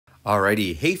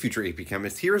Alrighty, hey future AP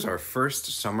Chemists, here's our first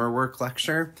summer work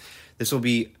lecture. This will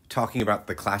be talking about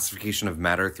the classification of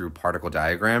matter through particle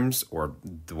diagrams, or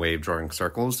the way of drawing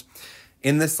circles.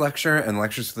 In this lecture and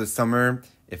lectures for the summer,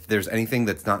 if there's anything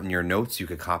that's not in your notes, you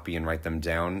could copy and write them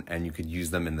down, and you could use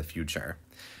them in the future.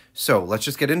 So let's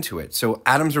just get into it. So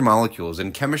atoms are molecules.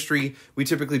 In chemistry, we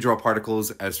typically draw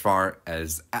particles as far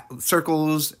as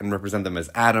circles and represent them as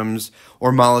atoms,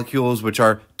 or molecules, which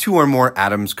are two or more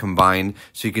atoms combined.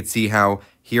 So you could see how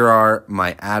here are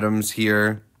my atoms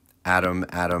here, atom,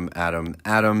 atom, atom,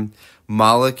 atom.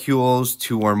 Molecules,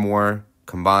 two or more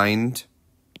combined.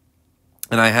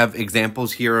 And I have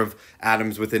examples here of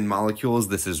atoms within molecules.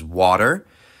 This is water.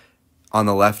 On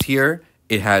the left here,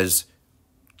 it has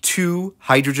two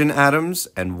hydrogen atoms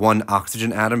and one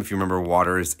oxygen atom. If you remember,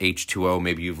 water is H2O.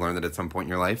 Maybe you've learned that at some point in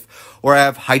your life. Or I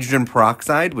have hydrogen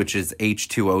peroxide, which is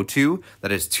H2O2.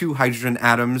 That is two hydrogen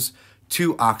atoms,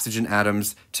 two oxygen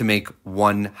atoms to make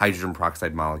one hydrogen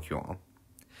peroxide molecule.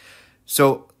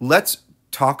 So let's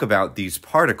talk about these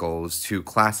particles to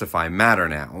classify matter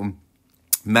now.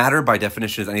 Matter, by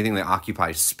definition, is anything that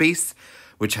occupies space,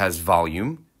 which has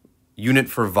volume. Unit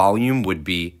for volume would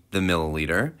be the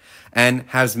milliliter, and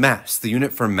has mass. The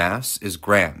unit for mass is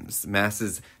grams. Mass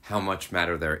is how much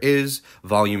matter there is.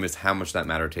 Volume is how much that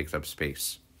matter takes up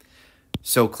space.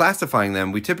 So classifying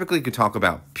them, we typically could talk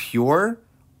about pure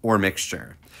or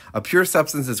mixture. A pure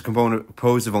substance is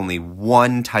composed of only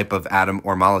one type of atom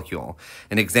or molecule.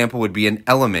 An example would be an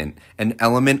element. An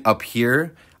element up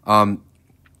here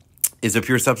is a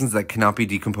pure substance that cannot be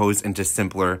decomposed into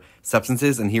simpler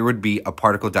substances. And here would be a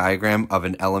particle diagram of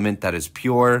an element that is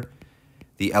pure.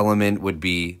 The element would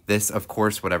be this, of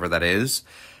course, whatever that is.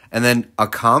 And then a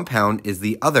compound is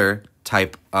the other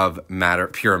type of matter,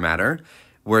 pure matter,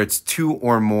 where it's two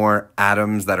or more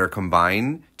atoms that are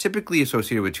combined, typically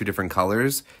associated with two different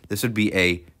colors. This would be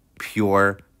a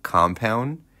pure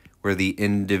compound, where the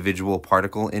individual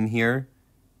particle in here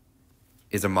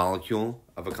is a molecule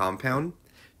of a compound.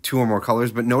 Two or more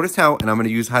colors, but notice how, and I'm going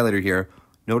to use highlighter here,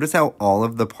 notice how all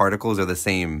of the particles are the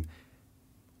same.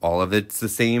 All of it's the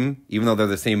same, even though they're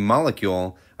the same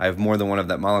molecule. I have more than one of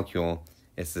that molecule.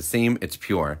 It's the same, it's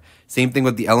pure. Same thing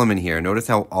with the element here. Notice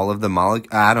how all of the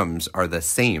atoms are the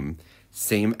same.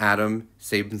 Same atom,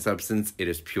 same substance, it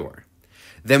is pure.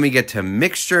 Then we get to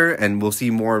mixture, and we'll see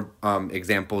more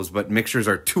examples, but mixtures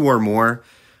are two or more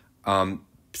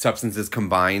substances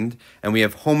combined, and we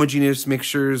have homogeneous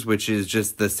mixtures, which is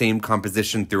just the same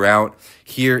composition throughout.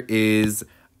 Here is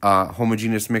a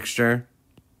homogeneous mixture.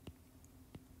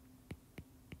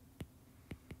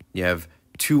 You have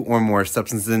two or more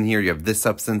substances in here. You have this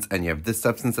substance and you have this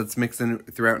substance that's mixed in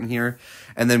throughout in here.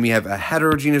 And then we have a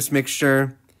heterogeneous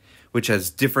mixture, which has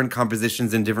different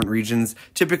compositions in different regions.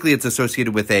 Typically, it's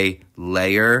associated with a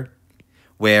layer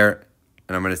where,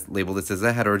 and I'm going to label this as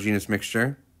a heterogeneous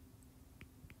mixture.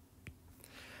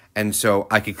 And so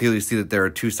I can clearly see that there are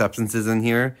two substances in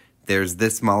here. There's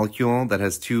this molecule that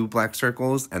has two black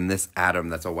circles and this atom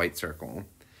that's a white circle.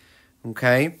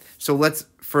 Okay, so let's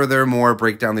furthermore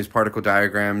break down these particle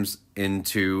diagrams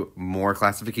into more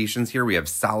classifications here. We have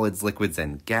solids, liquids,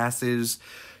 and gases.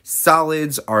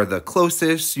 Solids are the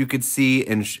closest you could see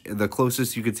in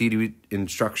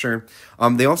structure.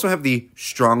 They also have the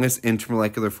strongest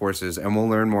intermolecular forces, and we'll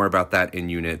learn more about that in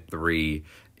Unit 3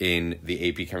 in the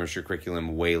AP Chemistry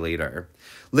curriculum way later.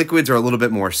 Liquids are a little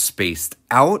bit more spaced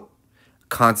out,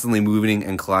 constantly moving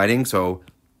and colliding. So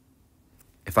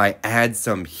if I add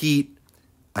some heat,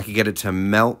 I could get it to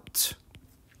melt.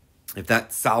 If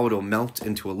that solid will melt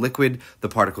into a liquid, the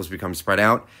particles become spread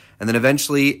out. And then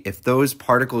eventually, if those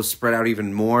particles spread out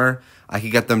even more, I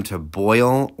could get them to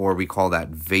boil, or we call that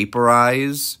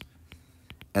vaporize,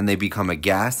 and they become a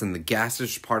gas. And the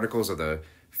gaseous particles are the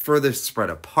furthest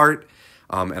spread apart.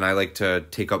 And I like to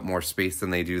take up more space than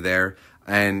they do there.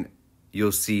 And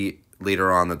you'll see later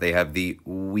on that they have the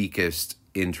weakest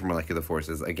intermolecular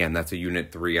forces. Again, that's a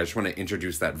Unit 3. I just want to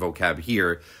introduce that vocab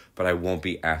here, but I won't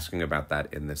be asking about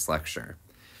that in this lecture.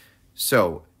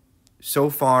 So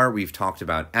far we've talked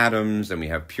about atoms, and we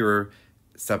have pure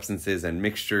substances and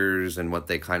mixtures and what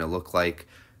they kind of look like.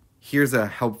 Here's a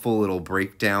helpful little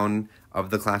breakdown of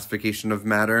the classification of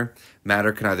matter.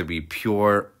 Matter can either be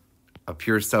a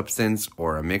pure substance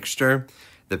or a mixture.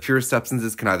 The pure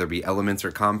substances can either be elements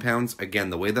or compounds. Again,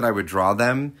 the way that I would draw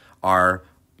them are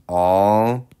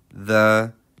all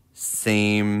the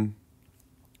same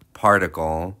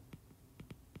particle.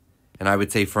 And I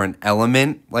would say for an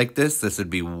element like this would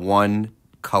be one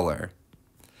color.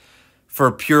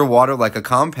 For pure water, like a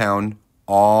compound,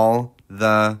 all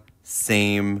the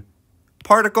same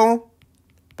particle,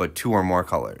 but two or more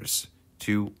colors.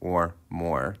 Two or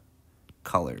more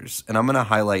colors. And I'm going to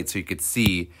highlight so you could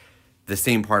see the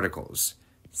same particles.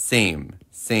 Same,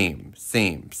 same,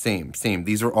 same, same, same.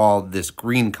 These are all this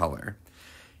green color.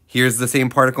 Here's the same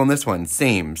particle in this one.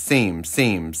 Same, same,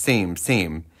 same, same,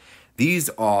 same. These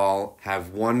all have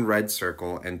one red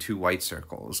circle and two white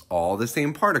circles. All the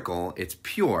same particle. It's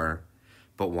pure,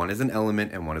 but one is an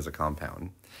element and one is a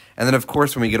compound. And then, of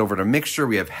course, when we get over to mixture,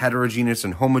 we have heterogeneous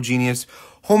and homogeneous.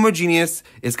 Homogeneous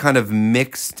is kind of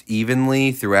mixed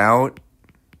evenly throughout.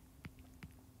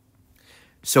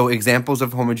 So examples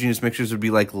of homogeneous mixtures would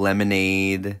be like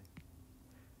lemonade,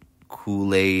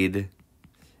 Kool-Aid.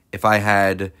 If I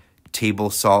had table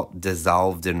salt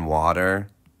dissolved in water.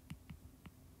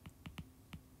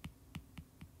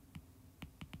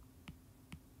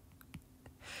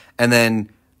 And then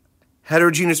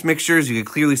heterogeneous mixtures, you can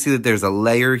clearly see that there's a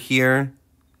layer here.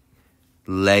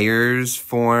 Layers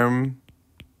form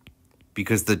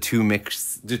because the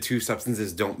two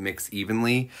substances don't mix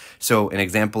evenly. So an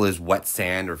example is wet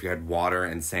sand, or if you had water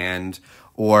and sand.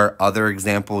 Or other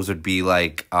examples would be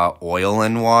like oil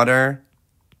and water.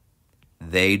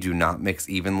 They do not mix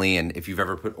evenly, and if you've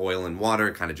ever put oil in water,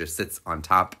 it kind of just sits on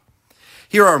top.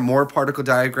 Here are more particle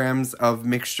diagrams of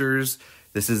mixtures.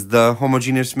 This is the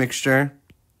homogeneous mixture.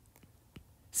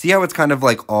 See how it's kind of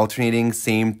like alternating,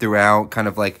 same throughout, kind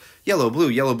of like yellow,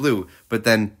 blue, but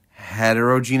then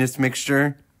heterogeneous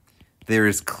mixture, there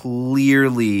is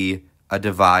clearly a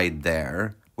divide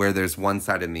there where there's one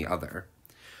side and the other.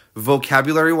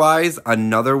 Vocabulary-wise,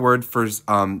 another word for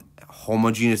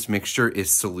homogeneous mixture is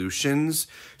solutions.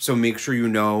 So make sure you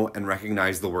know and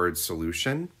recognize the word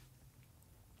solution.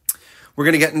 We're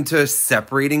going to get into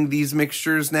separating these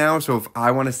mixtures now. So if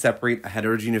I want to separate a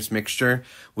heterogeneous mixture,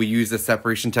 we use a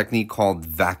separation technique called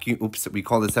vacuum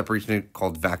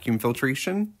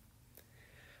filtration.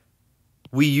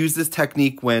 We use this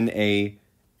technique when a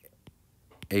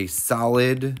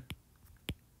solid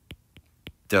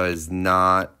does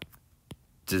not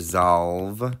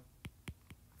dissolve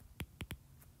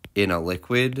in a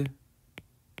liquid.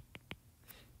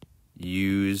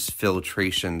 Use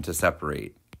filtration to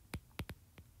separate.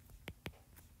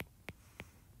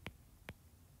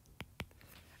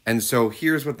 And so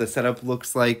here's what the setup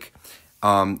looks like.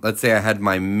 Let's say I had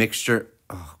my mixture.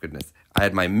 Oh, goodness. I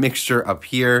had my mixture up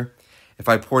here. If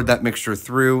I poured that mixture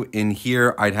through, in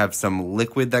here, I'd have some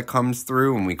liquid that comes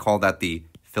through, and we call that the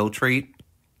filtrate.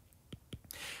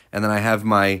 And then I have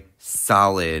my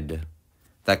solid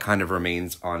that kind of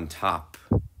remains on top.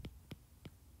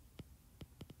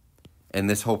 And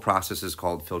this whole process is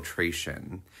called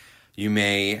filtration. You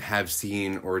may have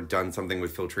seen or done something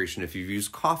with filtration if you've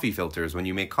used coffee filters. When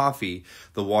you make coffee,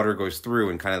 the water goes through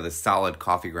and kind of the solid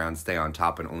coffee grounds stay on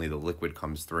top and only the liquid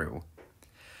comes through.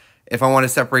 If I want to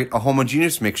separate a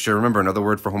homogeneous mixture, remember another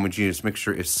word for homogeneous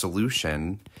mixture is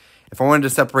solution. If I wanted to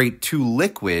separate two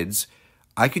liquids,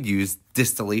 I could use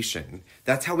distillation.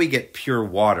 That's how we get pure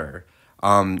water,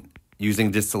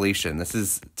 using distillation. This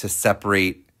is to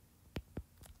separate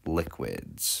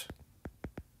liquids.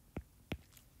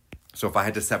 So if I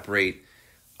had to separate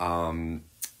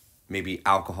maybe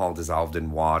alcohol dissolved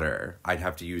in water, I'd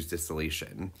have to use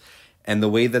distillation. And the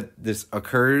way that this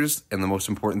occurs, and the most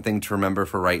important thing to remember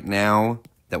for right now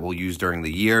that we'll use during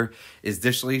the year, is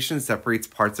distillation separates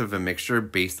parts of a mixture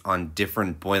based on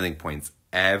different boiling points.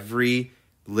 Every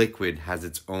liquid has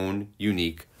its own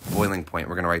unique boiling point.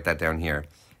 We're going to write that down here.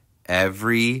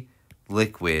 Every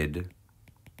liquid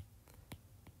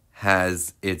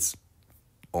has its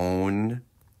own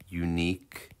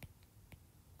unique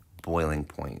boiling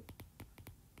point.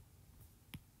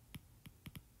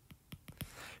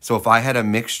 So if I had a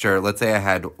mixture, let's say I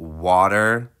had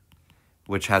water,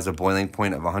 which has a boiling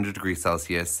point of 100 degrees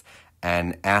Celsius,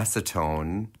 and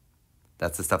acetone,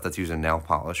 that's the stuff that's used in nail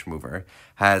polish remover,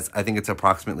 has, I think it's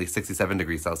approximately 67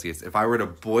 degrees Celsius. If I were to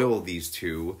boil these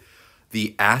two,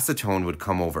 the acetone would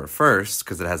come over first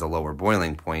because it has a lower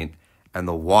boiling point, and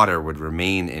the water would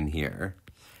remain in here.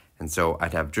 And so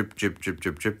I'd have drip, drip, drip,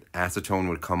 drip, drip. Acetone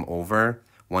would come over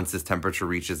once this temperature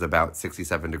reaches about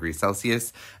 67 degrees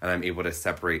Celsius, and I'm able to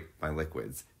separate my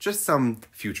liquids. Just some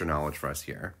future knowledge for us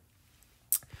here.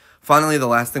 Finally, the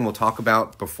last thing we'll talk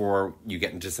about before you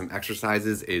get into some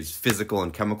exercises is physical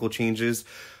and chemical changes.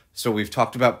 So we've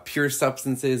talked about pure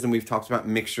substances and we've talked about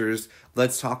mixtures.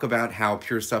 Let's talk about how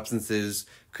pure substances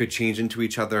could change into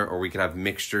each other, or we could have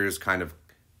mixtures kind of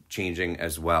changing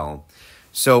as well.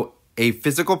 So a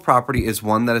physical property is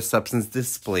one that a substance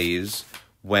displays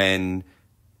when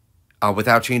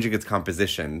without changing its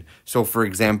composition. So for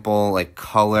example, like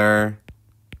color,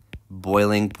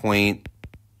 boiling point,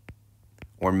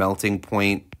 or melting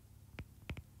point.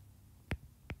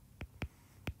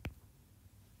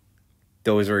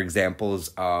 Those are examples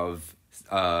of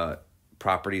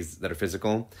properties that are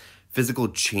physical. Physical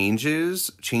change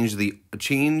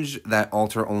that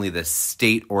alter only the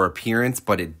state or appearance,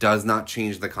 but it does not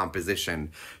change the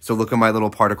composition. So look at my little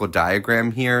particle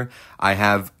diagram here. I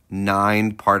have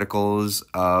 9 particles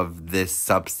of this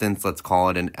substance. Let's call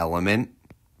it an element.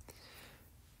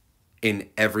 In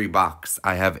every box,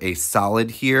 I have a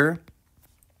solid here.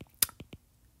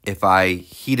 If I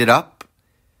heat it up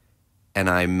and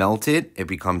I melt it, it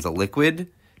becomes a liquid.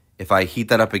 If I heat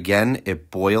that up again,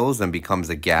 it boils and becomes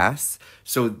a gas.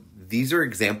 So these are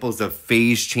examples of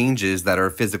phase changes that are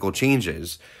physical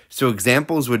changes. So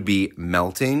examples would be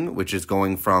melting, which is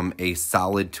going from a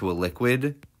solid to a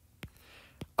liquid.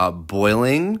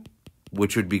 Boiling,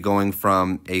 which would be going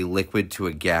from a liquid to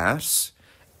a gas.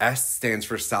 S stands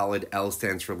for solid, L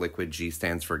stands for liquid, G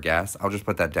stands for gas. I'll just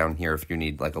put that down here if you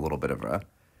need like a little bit of a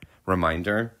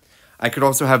reminder. I could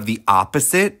also have the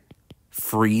opposite,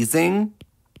 freezing,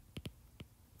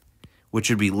 which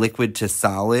would be liquid to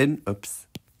solid. Oops.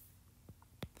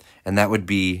 And that would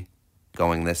be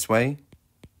going this way.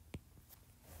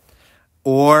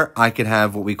 Or I could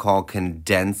have what we call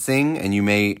condensing, and you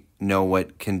may know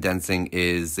what condensing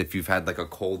is if you've had like a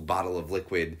cold bottle of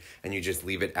liquid and you just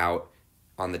leave it out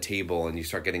on the table and you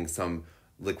start getting some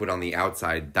liquid on the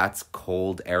outside. That's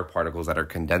cold air particles that are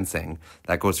condensing.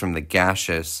 That goes from the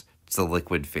gaseous to the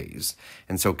liquid phase.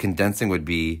 And so condensing would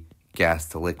be gas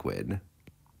to liquid.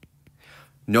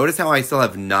 Notice how I still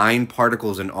have 9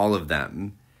 particles in all of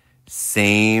them.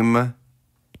 Same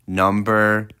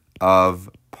number of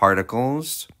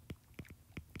particles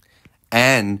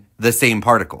and the same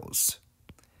particles.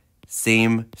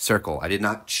 Same circle. I did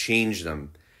not change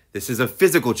them. This is a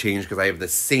physical change because I have the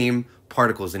same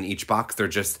particles in each box. They're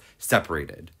just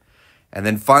separated. And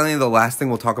then finally, the last thing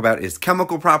we'll talk about is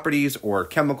chemical properties or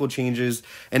chemical changes.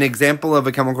 An example of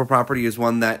a chemical property is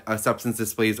one that a substance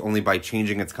displays only by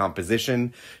changing its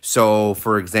composition. So,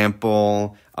 for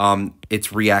example, its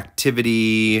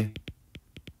reactivity,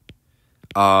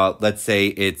 let's say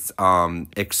its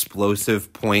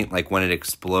explosive point, like when it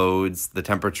explodes, the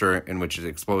temperature in which it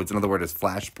explodes. Another word is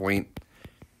flash point.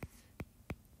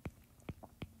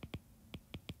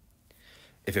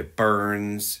 If it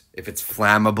burns, if it's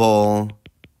flammable.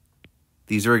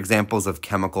 These are examples of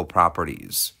chemical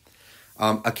properties.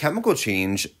 A chemical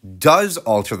change does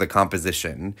alter the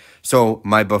composition. So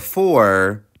my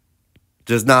before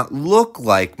does not look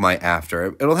like my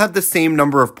after. It'll have the same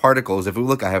number of particles. If we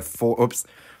look, I have 4,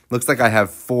 looks like I have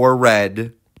 4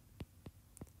 red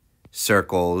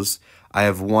circles. I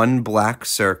have 1 black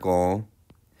circle,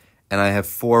 and I have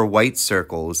 4 white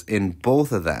circles in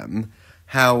both of them.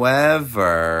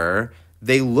 However,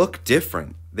 they look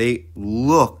different. They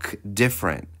look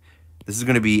different. This is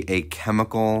going to be a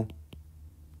chemical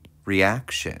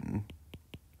reaction.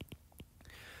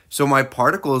 So my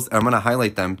particles, I'm going to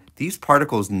highlight them. These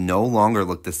particles no longer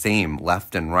look the same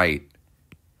left and right.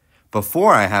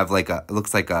 Before I have like it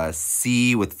looks like a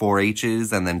C with 4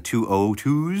 H's and then 2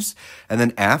 O2s. And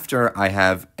then after I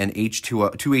have an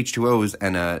H2O, 2 H2Os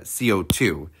and a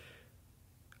CO2.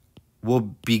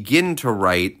 We'll begin to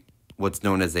write what's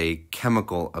known as a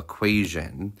chemical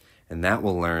equation, and that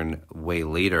we'll learn way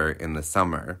later in the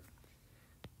summer.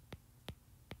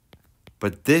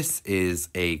 But this is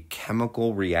a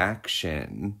chemical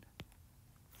reaction.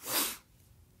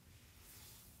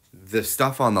 The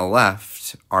stuff on the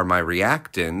left are my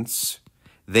reactants.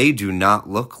 They do not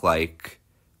look like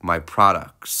my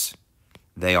products.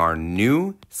 They are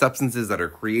new substances that are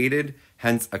created,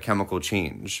 hence a chemical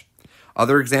change.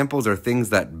 Other examples are things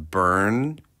that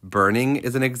burn. Burning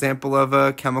is an example of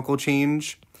a chemical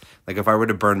change. Like if I were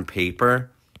to burn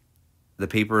paper, the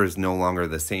paper is no longer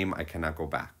the same. I cannot go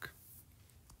back.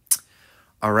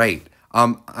 All right.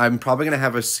 I'm probably going to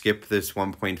have us skip this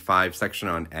 1.5 section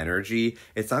on energy.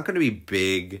 It's not going to be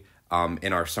big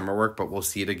in our summer work, but we'll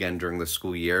see it again during the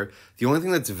school year. The only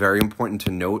thing that's very important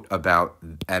to note about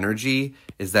energy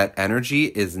is that energy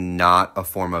is not a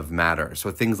form of matter. So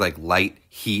things like light,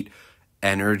 heat,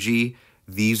 energy,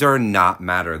 these are not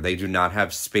matter. They do not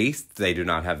have space. They do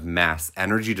not have mass.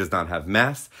 Energy does not have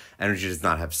mass. Energy does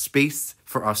not have space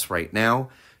for us right now.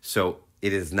 So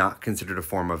it is not considered a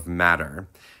form of matter.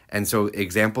 And so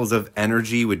examples of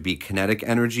energy would be kinetic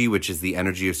energy, which is the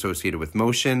energy associated with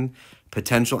motion.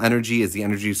 Potential energy is the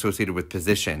energy associated with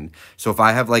position. So if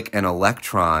I have like an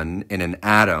electron in an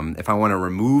atom, if I want to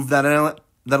remove that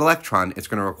electron, it's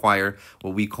going to require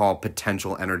what we call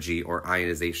potential energy or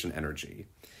ionization energy.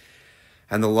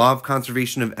 And the law of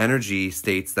conservation of energy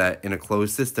states that in a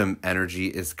closed system, energy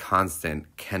is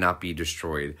constant, cannot be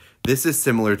destroyed. This is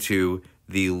similar to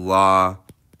the law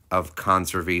of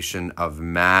conservation of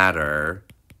matter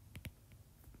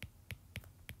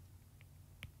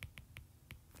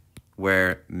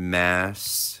where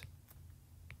mass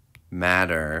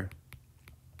matter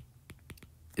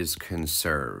is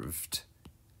conserved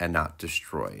and not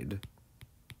destroyed.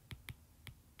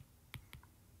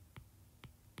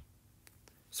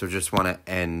 So just want to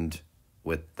end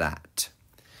with that.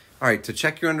 All right, to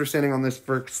check your understanding on this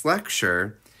first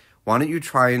lecture, why don't you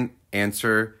try and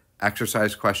answer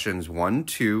exercise questions 1,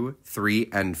 2, 3,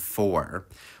 and 4.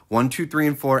 1, 2, 3,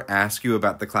 and 4 ask you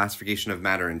about the classification of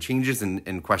matter and changes.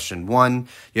 In question 1,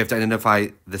 you have to identify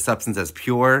the substance as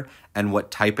pure and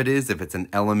what type it is, if it's an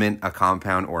element, a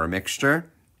compound, or a mixture.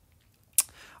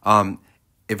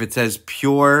 If it says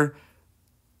pure,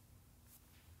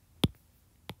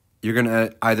 you're going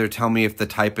to either tell me if the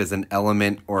type is an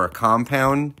element or a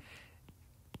compound.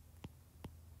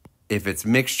 If it's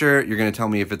mixture, you're going to tell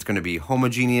me if it's going to be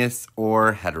homogeneous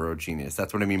or heterogeneous.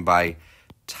 That's what I mean by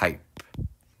type.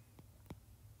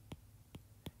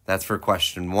 That's for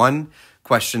question 1.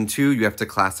 Question 2, you have to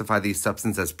classify these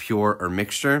substances as pure or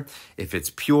mixture. If it's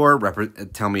pure,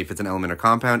 tell me if it's an element or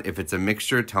compound. If it's a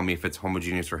mixture, tell me if it's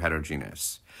homogeneous or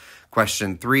heterogeneous.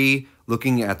 Question 3,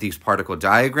 looking at these particle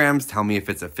diagrams, tell me if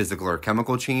it's a physical or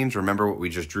chemical change. Remember what we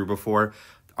just drew before.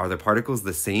 Are the particles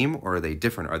the same or are they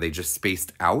different? Are they just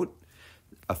spaced out?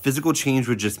 A physical change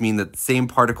would just mean that the same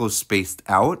particles spaced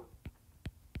out.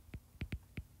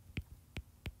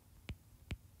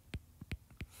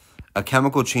 A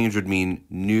chemical change would mean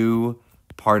new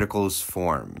particles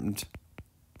formed.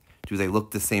 Do they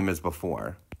look the same as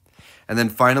before? And then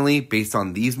finally, based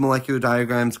on these molecular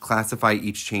diagrams, classify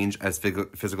each change as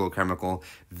physical or chemical,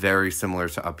 very similar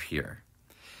to up here.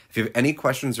 If you have any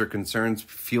questions or concerns,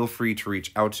 feel free to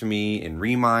reach out to me in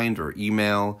Remind or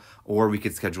email, or we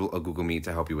could schedule a Google Meet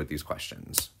to help you with these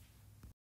questions.